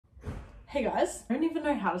Hey guys, I don't even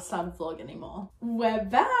know how to start a vlog anymore. We're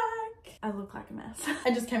back. I look like a mess.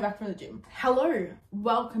 I just came back from the gym. Hello,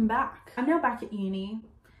 welcome back. I'm now back at uni.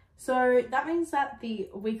 So that means that the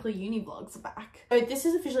weekly uni vlogs are back. So this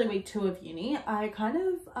is officially week 2 of uni. I kind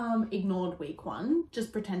of ignored week 1,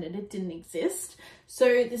 just pretended it didn't exist. So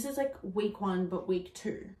this is like week 1, but week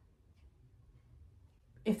 2.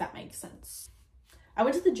 If that makes sense. I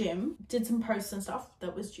went to the gym, did some posts and stuff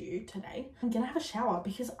that was due today. I'm gonna have a shower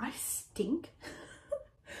because I stink.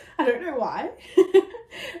 I don't know why.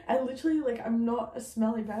 I literally, like, I'm not a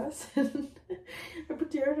smelly person. I put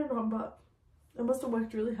deodorant on, but I must have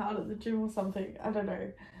worked really hard at the gym or something. I don't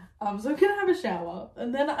know. So I'm gonna have a shower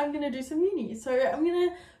and then I'm gonna do some uni. So I'm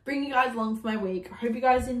gonna bring you guys along for my week. I hope you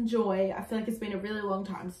guys enjoy. I feel like it's been a really long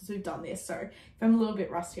time since we've done this. So if I'm a little bit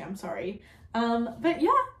rusty, I'm sorry. But yeah.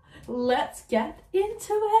 Let's get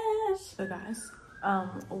into it. So guys,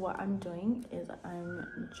 what I'm doing is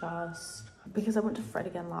I'm just, because I went to Fred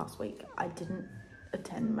again last week, I didn't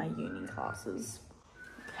attend my uni classes.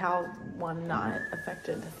 How one night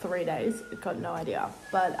affected 3 days, I've got no idea.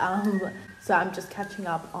 But so I'm just catching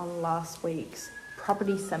up on last week's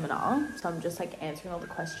property seminar. So I'm just like answering all the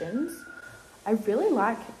questions. I really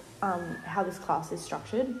like how this class is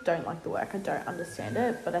structured. Don't like the work, I don't understand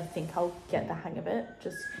it, but I think I'll get the hang of it.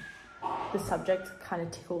 Just the subject kind of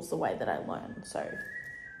tickles the way that I learn, so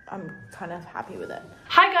I'm kind of happy with it.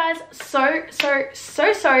 Hi guys, so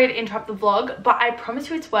sorry to interrupt the vlog, but I promise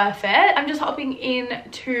you it's worth it. I'm just hopping in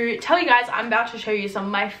to tell you guys I'm about to show you some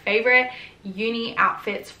of my favorite uni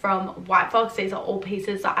outfits from White Fox. These are all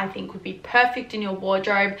pieces that I think would be perfect in your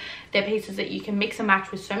wardrobe. They're pieces that you can mix and match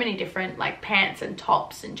with so many different, like, pants and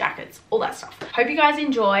tops and jackets, all that stuff. Hope you guys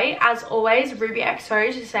enjoy. As always,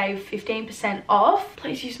 RubyXO to save 15% off.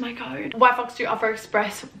 Please use my code. White Fox do offer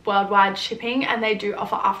express worldwide shipping, and they do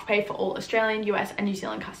offer afterpay for all Australian, US and New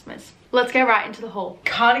Zealand customers. Let's get right into the haul.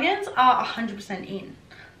 Cardigans are 100% in.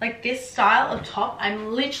 Like, this style of top,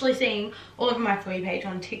 I'm literally seeing all over my For You page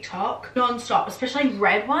on TikTok non-stop, especially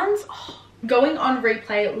red ones. Oh, going on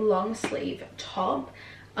replay long sleeve top,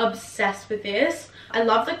 obsessed with this. I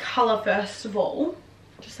love the color first of all,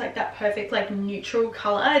 just like that perfect like neutral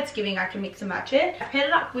color. It's giving I can mix and match it. I paired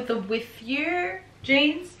it up with the With You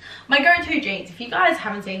jeans, my go-to jeans. If you guys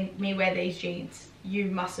haven't seen me wear these jeans, you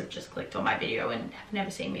must have just clicked on my video and have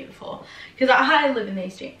never seen me before, because I live in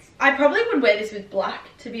these jeans. I probably would wear this with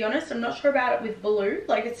black, to be honest. I'm not sure about it with blue.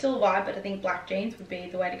 Like, it's still a vibe, but I think black jeans would be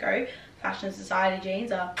the way to go. Fashion Society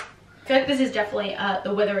jeans are, I feel like this is definitely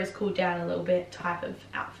the weather is cooled down a little bit type of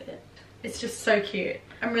outfit. It's just so cute.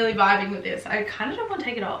 I'm really vibing with this. I kind of don't want to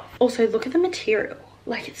take it off. Also, look at the material.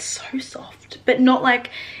 Like, it's so soft, but not like,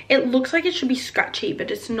 it looks like it should be scratchy, but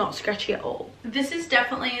it's not scratchy at all. This is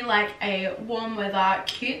definitely like a warm weather,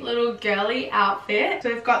 cute little girly outfit.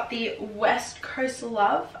 So we've got the West Coast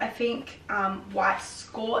Love, I think, white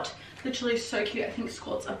Skort. Literally so cute. I think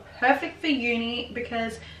Skorts are perfect for uni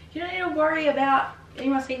because you don't need to worry about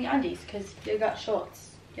anyone seeing your undies because you've got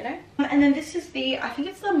shorts, you know. And then this is the, I think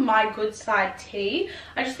it's the My Good Side tee.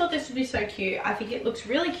 I just thought this would be so cute. I think it looks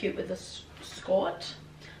really cute with the Skort,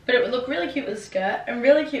 but it would look really cute with a skirt and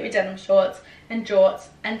really cute with denim shorts and jorts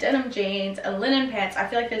and denim jeans and linen pants. I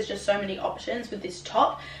feel like there's just so many options with this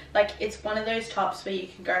top. Like, it's one of those tops where you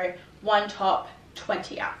can go one top,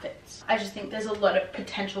 20 outfits. I just think there's a lot of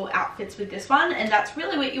potential outfits with this one, and that's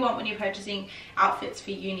really what you want when you're purchasing outfits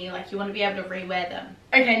for uni. Like, you want to be able to rewear them.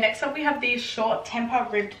 Okay, next up we have the short temper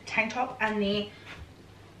ribbed tank top and the,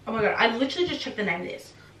 oh my god, I literally just checked the name of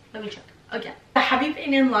this. Let me check again. The Have You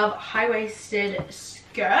Been in Love high-waisted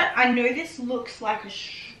skirt. I know this looks like a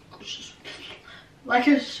short,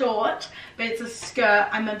 but it's a skirt.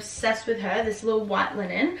 I'm obsessed with her. This little white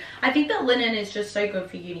linen. I think that linen is just so good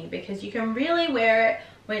for uni because you can really wear it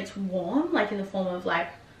when it's warm, like in the form of like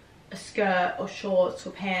a skirt or shorts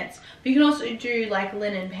or pants. But you can also do like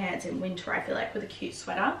linen pants in winter, I feel like, with a cute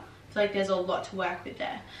sweater. So like there's a lot to work with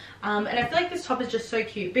there. And I feel like this top is just so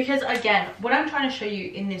cute because, again, what I'm trying to show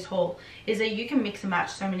you in this haul is that you can mix and match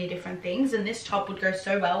so many different things, and this top would go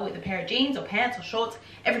so well with a pair of jeans or pants or shorts,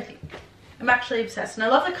 everything. I'm actually obsessed, and I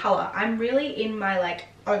love the color. I'm really in my like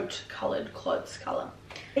oat colored clothes color.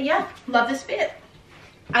 But yeah, love this fit.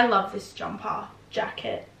 I love this jumper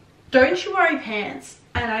jacket. Don't You Worry pants,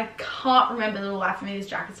 and I can't remember the life of me this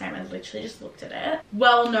jacket's name. I literally just looked at it.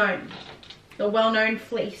 The well-known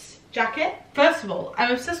Fleece jacket. First of all,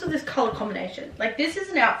 I'm obsessed with this color combination. Like, this is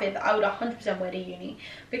an outfit that I would 100% wear to uni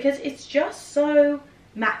because it's just so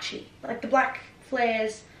matchy. Like, the black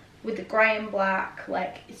flares with the grey and black,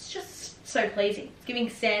 like, it's just so pleasing. It's giving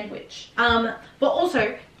sandwich. But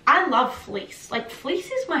also, I love fleece. Like,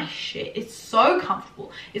 fleece is my shit. It's so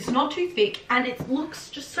comfortable. It's not too thick and it looks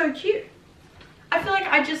just so cute. I feel like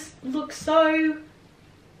I just look so,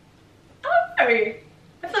 I don't know.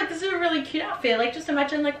 I feel like this is a really cute outfit. Like, just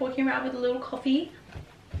imagine like walking around with a little coffee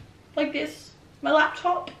like this, my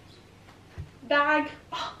laptop, bag.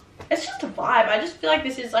 Oh, it's just a vibe. I just feel like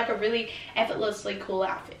this is like a really effortlessly cool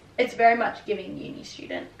outfit. It's very much giving uni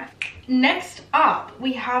student. Next up,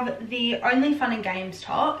 we have the Only Fun and Games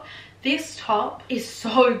top. This top is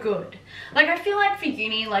so good. Like, I feel like for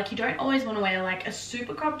uni, like, you don't always want to wear like a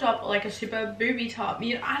super crop top or like a super booby top.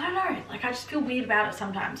 I don't know, like, I just feel weird about it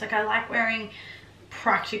sometimes. Like, I like wearing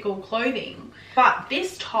practical clothing, but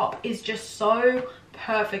this top is just so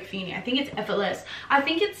perfect for uni. I think it's effortless. I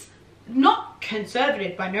think it's not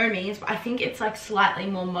conservative by no means, but I think it's like slightly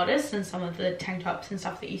more modest than some of the tank tops and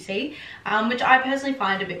stuff that you see, which I personally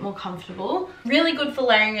find a bit more comfortable. Really good for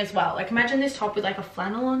layering as well. Like, imagine this top with like a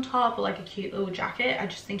flannel on top or like a cute little jacket. I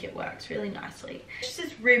just think it works really nicely. It's just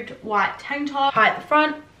this ribbed white tank top, high at the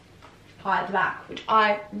front, high at the back, which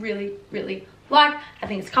I really like. I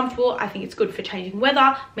think it's comfortable. I think it's good for changing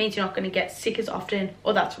weather. Means you're not going to get sick as often,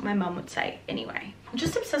 or that's what my mum would say anyway. I'm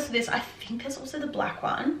just obsessed with this. I think there's also the black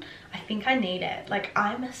one. I think I need it. Like,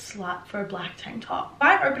 I'm a slut for a black tank top. If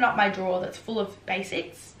I open up my drawer that's full of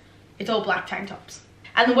basics, it's all black tank tops.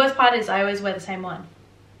 And the worst part is I always wear the same one.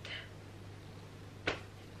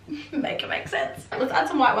 Make it make sense. Let's add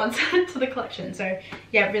some white ones to the collection. So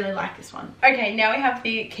yeah, really like this one. Okay, now we have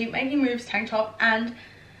the Keep Making Moves tank top, and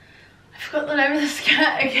I forgot the name of the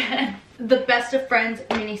skirt again. The Best of Friends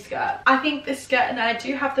mini skirt. I think this skirt and I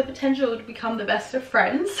do have the potential to become the best of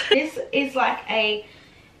friends. This is like a,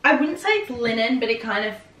 I wouldn't say it's linen, but it kind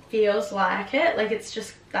of feels like it. Like, it's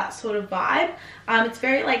just that sort of vibe. It's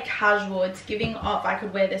very like casual. It's giving off, I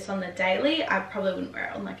could wear this on the daily. I probably wouldn't wear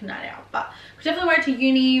it on like a night out, but I could definitely wear it to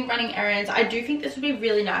uni, running errands. I do think this would be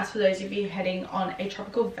really nice for those of you heading on a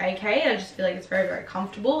tropical vacay. I just feel like it's very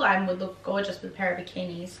comfortable and would look gorgeous with a pair of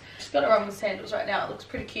bikinis. Just got it wrong with sandals right now. It looks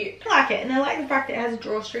pretty cute. I like it, and I like the fact that it has a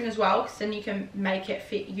drawstring as well, because then you can make it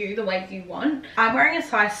fit you the way you want. I'm wearing a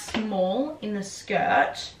size small in the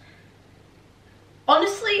skirt.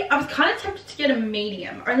 Honestly, I was kind of tempted to get a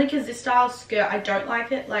medium, only because this style skirt, I don't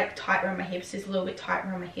like it like tight around my hips. It's a little bit tight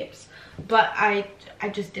around my hips, but I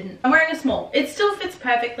just didn't. I'm wearing a small. It still fits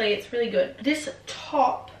perfectly. It's really good. This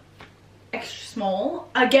top, extra small,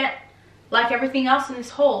 again, like everything else in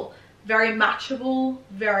this haul, very matchable,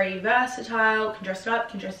 very versatile. Can dress it up,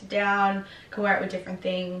 can dress it down, can wear it with different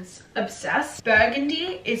things. Obsessed.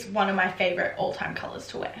 Burgundy is one of my favorite all-time colors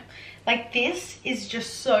to wear. Like, this is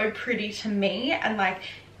just so pretty to me, and like,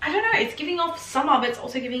 I don't know, it's giving off summer, but it's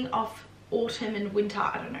also giving off autumn and winter.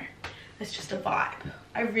 I don't know, it's just a vibe.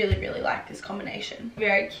 I really like this combination.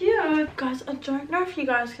 Very cute. Guys, I don't know if you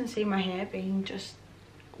guys can see my hair being just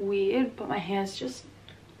weird, but my hair's just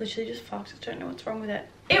literally just fucked. I don't know what's wrong with it.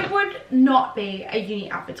 It would not be a uni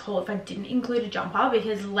outfits haul if I didn't include a jumper,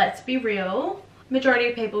 because let's be real, majority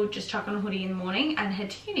of people just chuck on a hoodie in the morning and head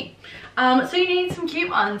to uni. So you need some cute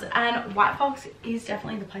ones, and White Fox is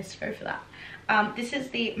definitely the place to go for that. This is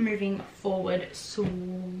the Moving Forward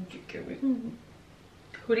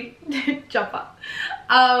hoodie jumper.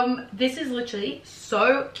 This is literally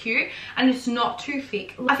so cute, and it's not too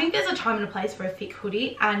thick. I think there's a time and a place for a thick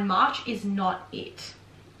hoodie, and March is not it.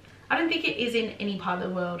 I don't think it is in any part of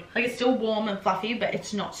the world. Like, it's still warm and fluffy, but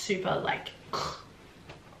it's not super like,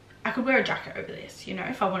 I could wear a jacket over this, you know,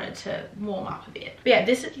 if I wanted to warm up a bit. But yeah,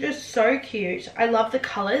 this is just so cute. I love the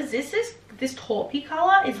colors. This taupey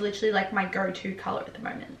color is literally like my go-to color at the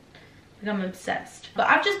moment. Like, I'm obsessed. But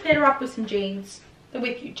I've just paired her up with some jeans, the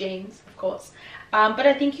With You jeans, of course. But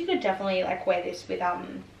I think you could definitely like wear this with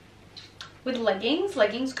leggings.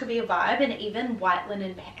 Leggings could be a vibe, and even white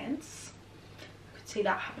linen pants. I could see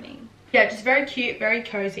that happening. Yeah, just very cute, very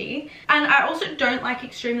cozy. And I also don't like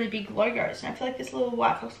extremely big logos. And I feel like this little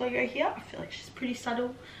White Fox logo here, I feel like she's pretty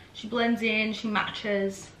subtle. She blends in, she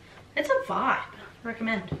matches. It's a vibe.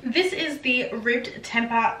 Recommend. This is the ribbed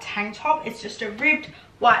temper tank top. It's just a ribbed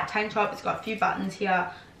white tank top. It's got a few buttons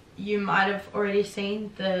here. You might have already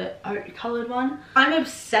seen the oat colored one. I'm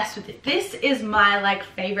obsessed with it. This is my like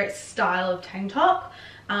favorite style of tank top.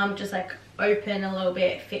 Just like open a little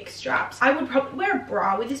bit, thick straps. I would probably wear a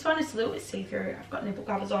bra with this one. It's a little bit see-through. I've got nipple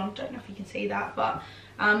covers on. Don't know if you can see that, but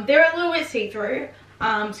they're a little bit see-through.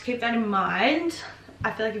 So keep that in mind.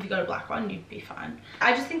 I feel like if you got a black one, you'd be fine.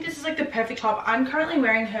 I just think this is like the perfect top. I'm currently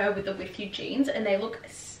wearing her with the With You jeans, and they look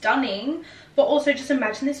stunning. But also, just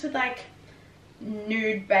imagine this with like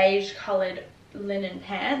nude beige colored linen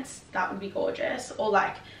pants, that would be gorgeous, or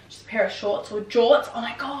like just a pair of shorts or jorts. Oh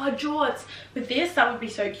my god, jorts with this, that would be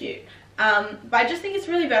so cute. But I just think it's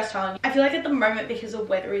really versatile. I feel like at the moment, because the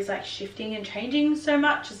weather is like shifting and changing so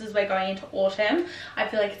much just as we're going into autumn, I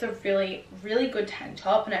feel like it's a really, really good tank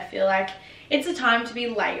top, and I feel like it's a time to be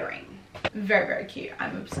layering. Very, very cute.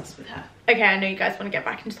 I'm obsessed with her. Okay, I know you guys want to get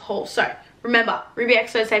back into the haul, so remember, Ruby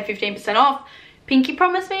Exo save 15% off. Pinky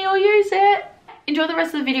promised me you'll use it. Enjoy the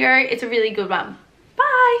rest of the video. It's a really good one.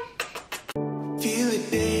 Bye. Feel the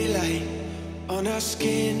daylight on our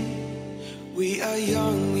skin. We are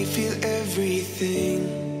young, we feel everything.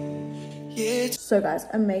 Yeah. So guys,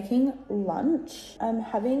 I'm making lunch. I'm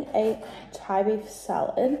having a Thai beef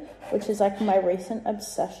salad, which is like my recent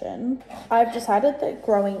obsession. I've decided that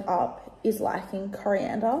growing up is liking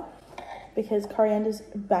coriander because coriander's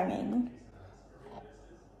banging.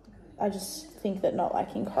 I just think that not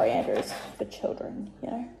liking coriander is for children, you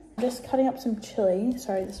know? I'm just cutting up some chili.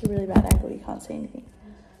 Sorry, this is a really bad angle, you can't see anything.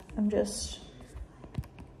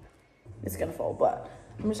 It's gonna fall, but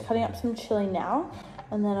I'm just cutting up some chili now,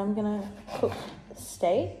 and then I'm gonna cook the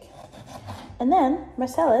steak, and then my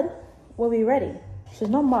salad will be ready. She's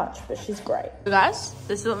not much, but she's great. So guys,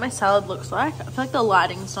 this is what my salad looks like. I feel like the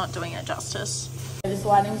lighting's not doing it justice. This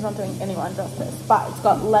lighting's not doing anyone justice, but it's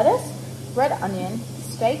got lettuce, red onion,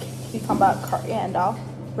 steak, cucumber, coriander,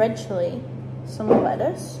 red chili, some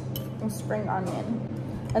lettuce, and spring onion.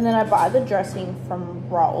 And then I buy the dressing from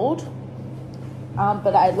Rolled.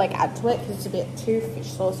 But I like add to it because it's a bit too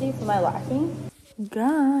fish saucy for my liking.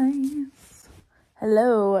 Guys,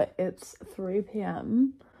 hello, it's 3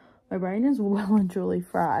 p.m. My brain is well and truly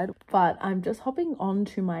fried, but I'm just hopping on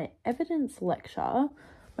to my evidence lecture.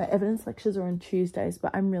 My evidence lectures are on Tuesdays,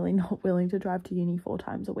 but I'm really not willing to drive to uni 4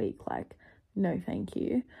 times a week. Like, no thank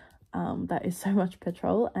you. That is so much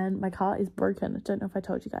petrol, and my car is broken. I don't know if I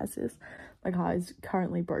told you guys this. My car is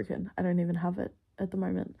currently broken. I don't even have it at the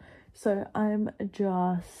moment. So I'm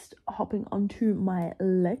just hopping onto my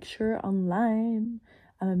lecture online.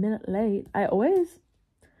 I'm a minute late.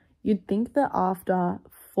 You'd think that after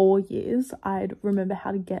 4 years, I'd remember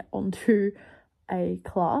how to get onto a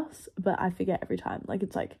class, but I forget every time. Like,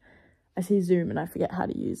 it's like, I see Zoom and I forget how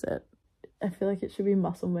to use it. I feel like it should be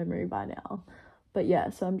muscle memory by now. But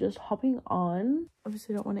yeah, so I'm just hopping on.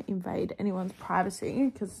 Obviously don't want to invade anyone's privacy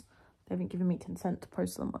because they haven't given me consent to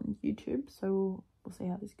post them on YouTube. So we'll see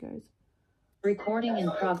how this goes. Recording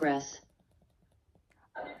in progress.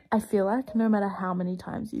 I feel like no matter how many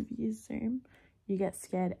times you've used Zoom, you get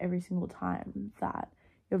scared every single time that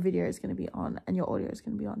your video is going to be on and your audio is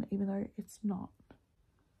going to be on, even though it's not.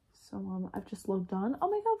 So I've just logged on. Oh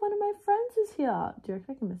my god, one of my friends is here. Do you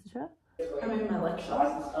reckon I can message her? I'm in my lecture,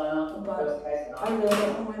 but I really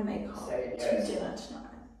don't want my makeup to dinner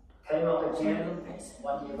tonight.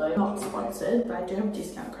 Not sponsored, but I do have a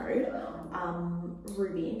discount code,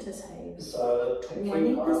 Ruby, to save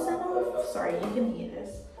 20% off. Sorry, you can hear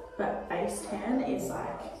this, but face tan is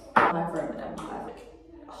like live room and like,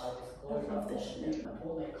 oh, I love this shit.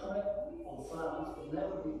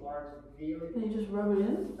 Can you just rub it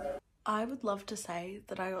in? I would love to say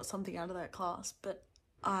that I got something out of that class, but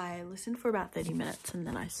I listened for about 30 minutes and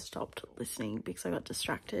then I stopped listening because I got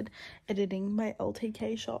distracted editing my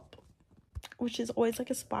LTK shop, which is always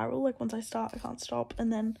like a spiral. Like, once I start, I can't stop.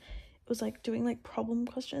 And then it was like doing like problem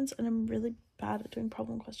questions, and I'm really bad at doing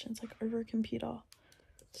problem questions like over a computer.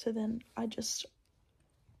 So then I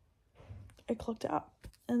clocked out,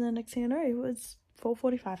 and then next thing I know, it was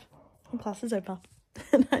 4:45 and class is over.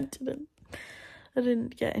 And I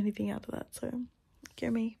didn't get anything out of that, so go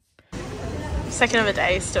me. Second of a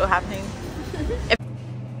day is still happening.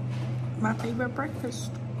 My favorite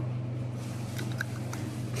breakfast.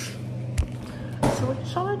 So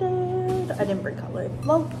excited. I didn't bring cutlery.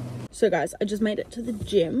 Lol. So guys, I just made it to the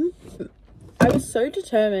gym. I was so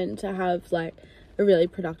determined to have like a really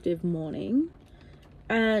productive morning,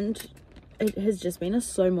 and it has just been a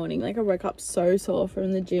slow morning. Like, I woke up so sore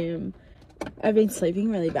from the gym. I've been sleeping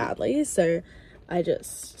really badly, so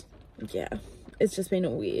yeah, it's just been a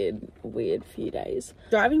weird few days.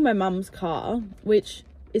 Driving my mum's car, which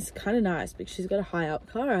is kind of nice because she's got a high up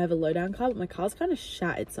car. I have a low down car, but my car's kind of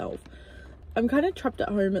shat itself. I'm kind of trapped at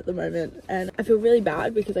home at the moment, and I feel really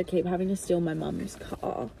bad because I keep having to steal my mum's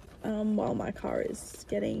car while my car is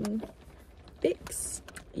getting fixed.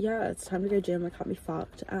 Yeah, it's time to go gym. I can't be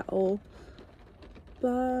fucked at all,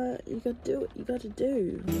 but you gotta do what you gotta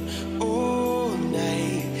do. All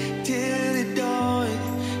night till the dawn,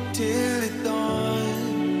 till the dawn.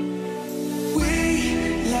 We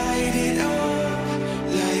light it up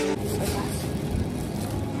like.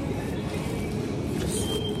 Just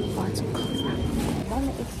find some contract. One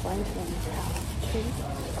is going to have 2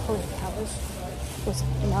 cauliflowers was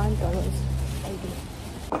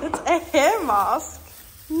 $9.80. It's a hair mask.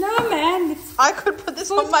 No, man. I could put this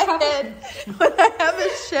on my head when I have a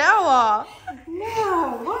shower.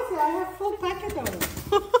 No, what? I have full packet of it.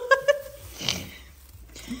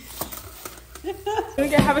 Can we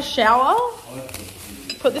go have a shower?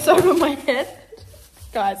 Put this over my head.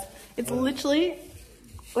 Guys, it's literally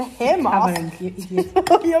a hair mask.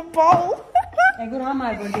 Your bowl.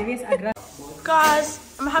 Guys,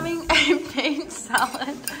 I'm having a bean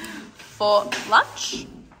salad for lunch.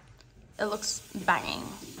 It looks banging.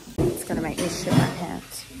 It's gonna make me shit my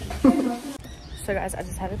pants. So guys, I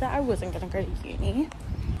decided that I wasn't gonna go to uni.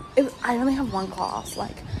 I only have 1 class,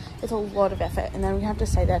 like it's a lot of effort, and then we have to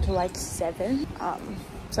stay there till like 7.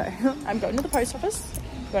 So I'm going to the post office.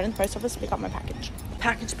 To pick up my package.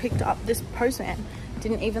 Package picked up. This postman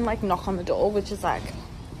didn't even like knock on the door, which is like,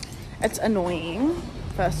 it's annoying,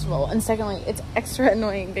 first of all, and secondly, it's extra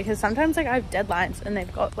annoying because sometimes like I have deadlines and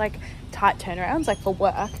they've got like tight turnarounds like for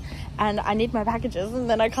work, and I need my packages and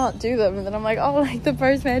then I can't do them, and then I'm like, oh, like the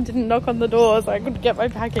postman didn't knock on the door so I could get my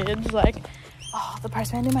package. Like, oh, the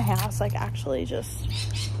postman in my house, like actually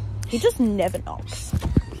he just never knocks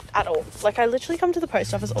at all. Like I literally come to the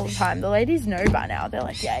post office all the time. The ladies know by now. They're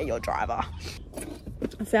like, yeah, you're driver.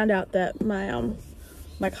 I found out that my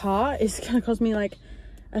car is gonna cost me like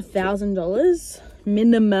 $1,000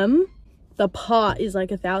 minimum. The part is like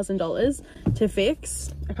 $1,000 to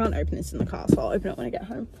fix. I can't open this in the car, so I'll open it when I get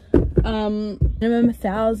home. Minimum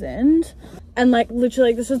 1,000, and like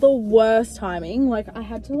literally like, this is the worst timing. Like I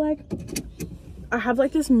had to like, I have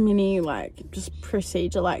like this mini like just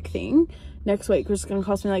procedure like thing next week, which is gonna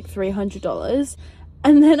cost me like $300,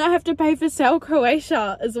 and then I have to pay for South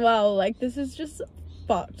Croatia as well. Like this is just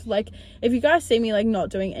fucked. Like if you guys see me like not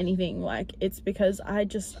doing anything, like it's because I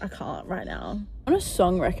can't right now. On a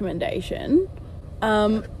song recommendation,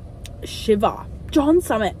 Shiver, John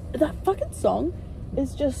Summit. That fucking song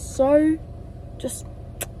is just so,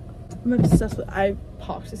 I'm obsessed with. I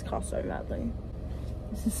parked this car so badly.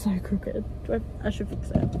 This is so crooked. I should fix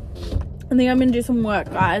it. I think I'm gonna do some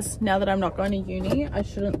work, guys. Now that I'm not going to uni, I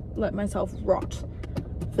shouldn't let myself rot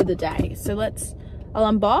for the day. So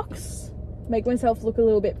I'll unbox, make myself look a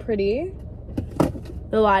little bit pretty.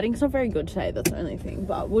 The lighting's not very good today, that's the only thing,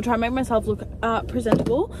 but we'll try and make myself look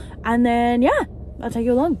presentable, and then yeah, I'll take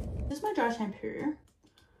you along. This is my dry shampoo.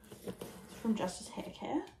 It's from Justice Hair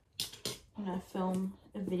Care. I'm gonna film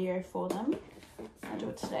a video for them. I'll do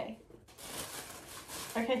it today.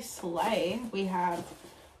 Okay, slay. We have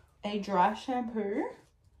a dry shampoo,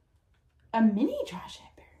 a mini dry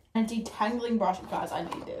shampoo, and a detangling brush. Guys, I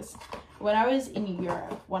need this. When I was in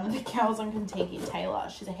Europe, one of the girls on Kentucky, Taylor,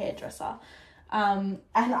 she's a hairdresser, and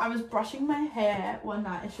I was brushing my hair one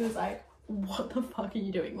night and she was like, what the fuck are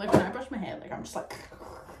you doing? Like when I brush my hair, like I'm just like,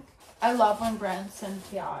 I love when brands send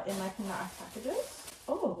PR in like nice packages.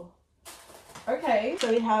 Oh, okay.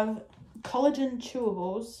 So we have collagen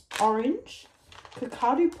chewables, orange,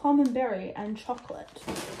 cacao, plum and berry, and chocolate.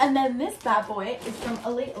 And then this bad boy is from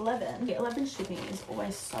Elite 11. The 11 shipping is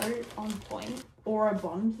always so on point. Aura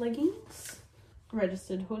Bond leggings,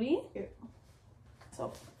 registered hoodie.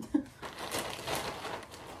 So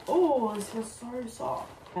oh, this feels so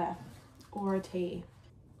soft. Yeah, Aura tea.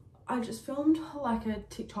 I just filmed like a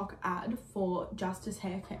TikTok ad for Justice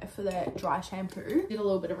Hair Care for their dry shampoo. Did a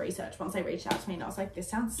little bit of research once they reached out to me and I was like, this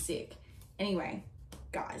sounds sick. Anyway,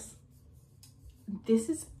 guys, this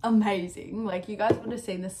is amazing. Like you guys would have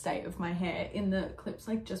seen the state of my hair in the clips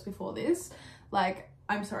like just before this. Like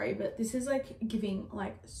I'm sorry, but this is like giving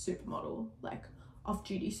like supermodel, like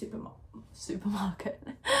off-duty supermarket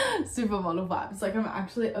supermodel vibes. Like I'm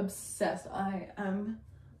actually obsessed. I am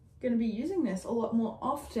gonna be using this a lot more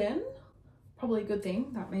often. Probably a good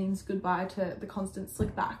thing. That means goodbye to the constant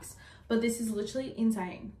slick backs. But this is literally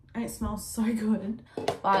insane and it smells so good.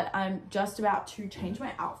 But I'm just about to change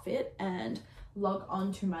my outfit and log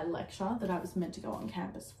on to my lecture that I was meant to go on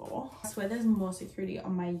campus for. I swear there's more security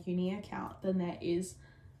on my uni account than there is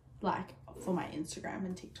like for my Instagram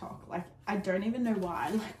and TikTok. Like I don't even know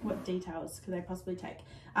why, like what details could they possibly take.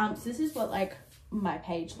 So this is what like my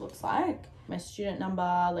page looks like, my student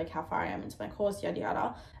number, like how far I am into my course, yada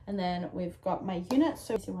yada, and then we've got my units.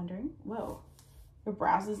 So if you're wondering, well, your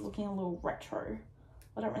browser's looking a little retro.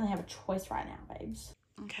 I don't really have a choice right now, babes.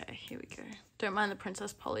 Okay, here we go. Don't mind the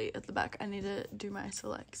Princess Polly at the back. I need to do my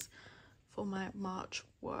selects for my March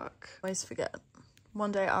work. Always forget.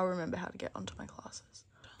 One day I'll remember how to get onto my classes.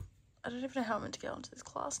 I don't even know how I'm meant to get onto this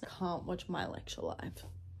class. I can't watch my lecture live.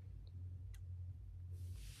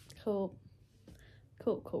 Cool.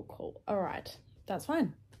 Cool. All right, that's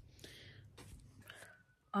fine.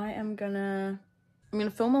 I'm gonna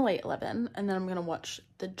film a late 11 and then I'm gonna watch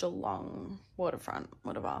the Geelong waterfront,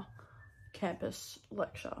 whatever, campus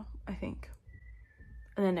lecture, I think.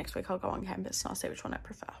 And then next week I'll go on campus and I'll see which one I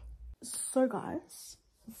prefer. So guys,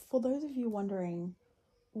 for those of you wondering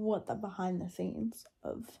what the behind the scenes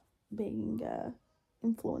of being a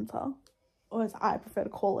influencer, or as I prefer to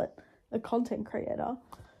call it, a content creator,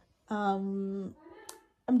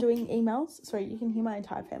 I'm doing emails. Sorry, you can hear my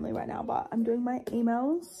entire family right now, but I'm doing my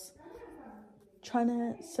emails, trying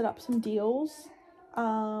to set up some deals,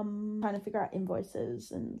 trying to figure out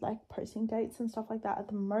invoices and like posting dates and stuff like that. At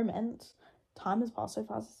the moment, time has passed so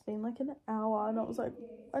fast. It's been like an hour and I was like,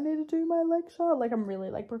 I need to do my lecture. Like, I'm really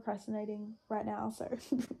like procrastinating right now, so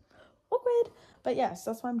awkward. But yes,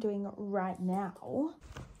 that's what I'm doing right now.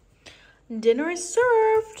 Dinner is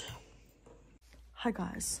served. Hi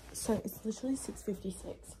guys, so it's literally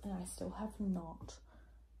 6:56 and I still have not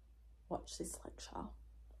watched this lecture.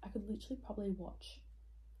 I could literally probably watch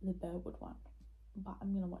the Burwood one, but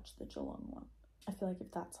I'm gonna watch the Geelong one. I feel like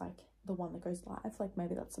if that's like the one that goes live, like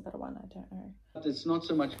maybe that's a better one. I don't know. It's not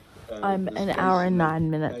so much. I'm an hour and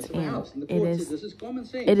 9 minutes in.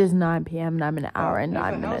 It is 9 p.m. and I'm an hour and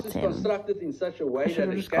 9 minutes in. Constructed in such a way I should that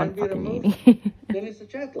have it just can gone be fucking removed. uni. Then it's a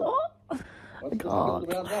chattel. What's God. difficult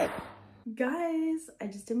about that? Guys, I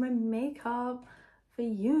just did my makeup for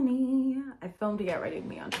uni. I filmed to get ready with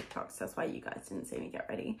me on TikTok, so that's why you guys didn't see me get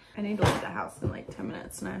ready. I need to leave the house in like 10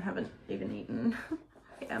 minutes and I haven't even eaten.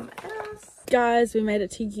 Guys, we made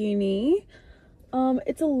it to uni.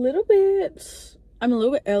 It's a little bit, I'm a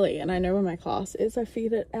little bit early and I know where my class is. I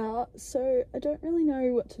figured it out, so I don't really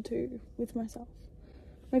know what to do with myself.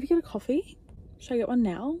 Maybe get a coffee. Should I get one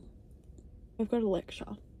now? I've got a lecture.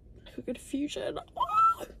 I could go to Fusion.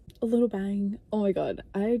 Oh! A little bang. Oh my god,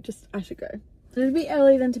 I should go. Better to be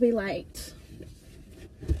early than to be late.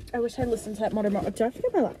 I wish I listened to that motto. Did I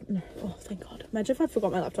forget my laptop? No. Oh, thank god. Imagine if I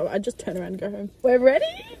forgot my laptop. I'd just turn around and go home. We're ready?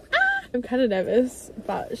 Ah! I'm kind of nervous,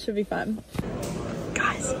 but it should be fun.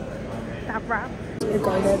 Guys, that wrap. We're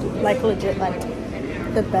goated. Like, legit, like,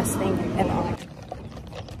 the best thing ever.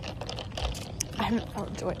 I haven't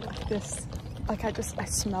felt joy like this. Like, I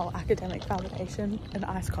smell academic validation and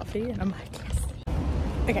iced coffee, and I'm like, yes.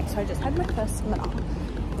 Okay, so I just had my first seminar.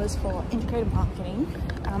 It was for integrated marketing.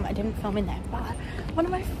 I didn't film in there, but one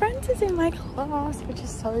of my friends is in my class, which is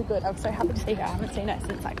so good. I'm so happy to see her. I haven't seen her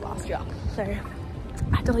since like last year. So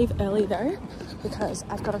I had to leave early though, because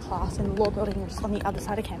I've got a class in the law building just on the other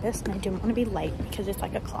side of campus, and I didn't want to be late because it's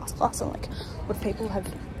like a class, and like, what if people have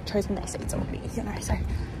chosen their seats over me, you know? So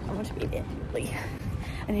I want to be there early.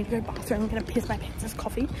 I need to go to the bathroom. I'm gonna piss my pants. This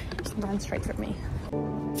coffee just ran straight through me.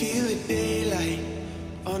 Feel the daylight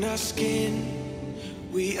on our skin.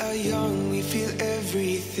 We are young, we feel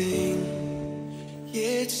everything.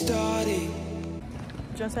 Yeah, it's starting. Do you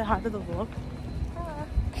want to say hi to the vlog? Hi.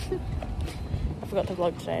 I forgot to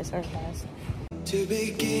vlog today, sorry guys. To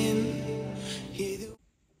begin, hear the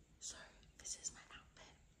So, this is my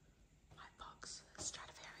outfit. White box,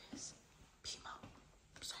 Stradivarius, Puma,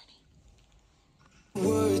 Sony.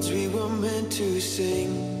 words we were meant to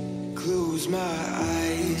sing. Close my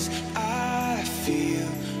eyes, I feel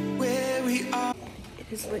where we are.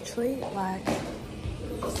 It's literally like,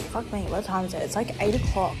 fuck me, what time is it? It's like 8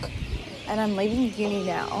 o'clock and I'm leaving uni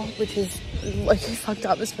now, which is like fucked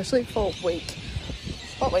up, especially for week.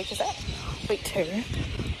 What week is it? Week 2.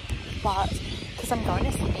 But because I'm going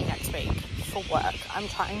to Sydney next week for work, I'm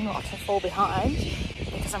trying not to fall behind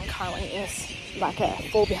because I'm currently in like a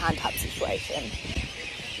fall behind type situation.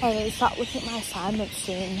 I need to start looking at my assignments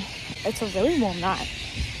soon. It's a really warm night.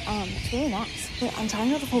 It's really nice. I'm trying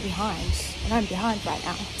not to fall behind, and I'm behind right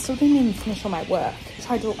now. Still didn't even finish all my work.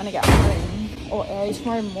 Try to do it when I get home or early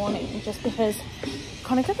tomorrow morning, just because I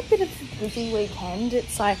kind of got a bit of a busy weekend.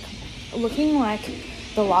 It's like looking like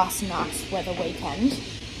the last nice weather weekend,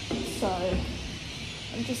 so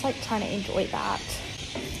I'm just like trying to enjoy that.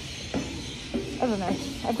 I don't know.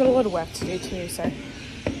 I've got a lot of work to do too, so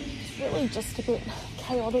it's really just a bit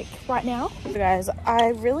chaotic right now. So guys, I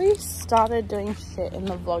really started doing shit in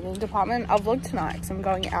the vlogging department. I'll vlog tonight because I'm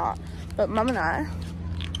going out, but Mum and I, are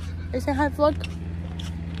you saying hi vlog?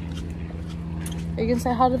 Are you gonna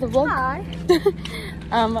say hi to the vlog? Hi.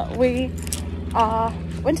 We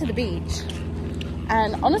went to the beach,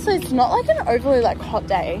 and honestly it's not like an overly like hot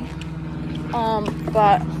day,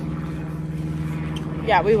 but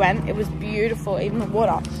yeah, we went. It was beautiful, even the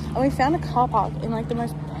water, and we found a car park in like the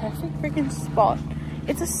most perfect freaking spot.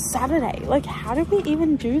 It's a Saturday. Like, how did we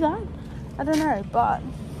even do that? I don't know, but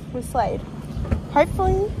we slayed.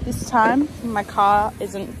 Hopefully this time my car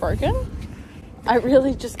isn't broken. I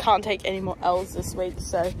really just can't take any more L's this week,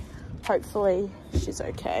 so Hopefully she's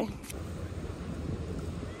okay.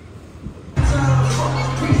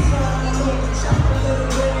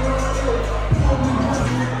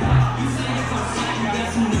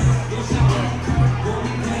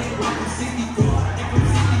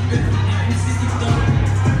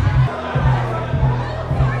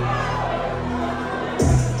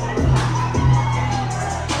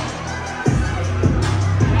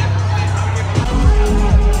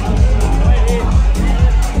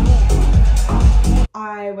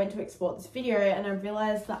 I went to export this video and I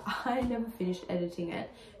realized that I never finished editing it.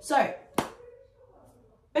 So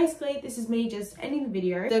basically this is me just ending the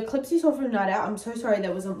video. The clips you saw from the night out, I'm so sorry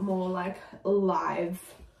there wasn't more like live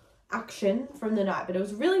action from the night, but it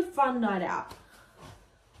was a really fun night out.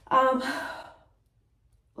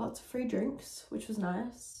 Lots of free drinks, which was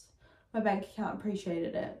nice. My bank account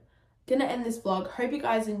appreciated it. Gonna end this vlog. Hope you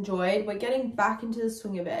guys enjoyed. We're getting back into the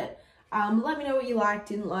swing of it. Let me know what you liked,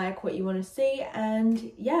 didn't like, what you want to see,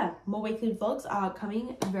 and yeah, more weekly vlogs are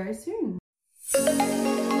coming very soon.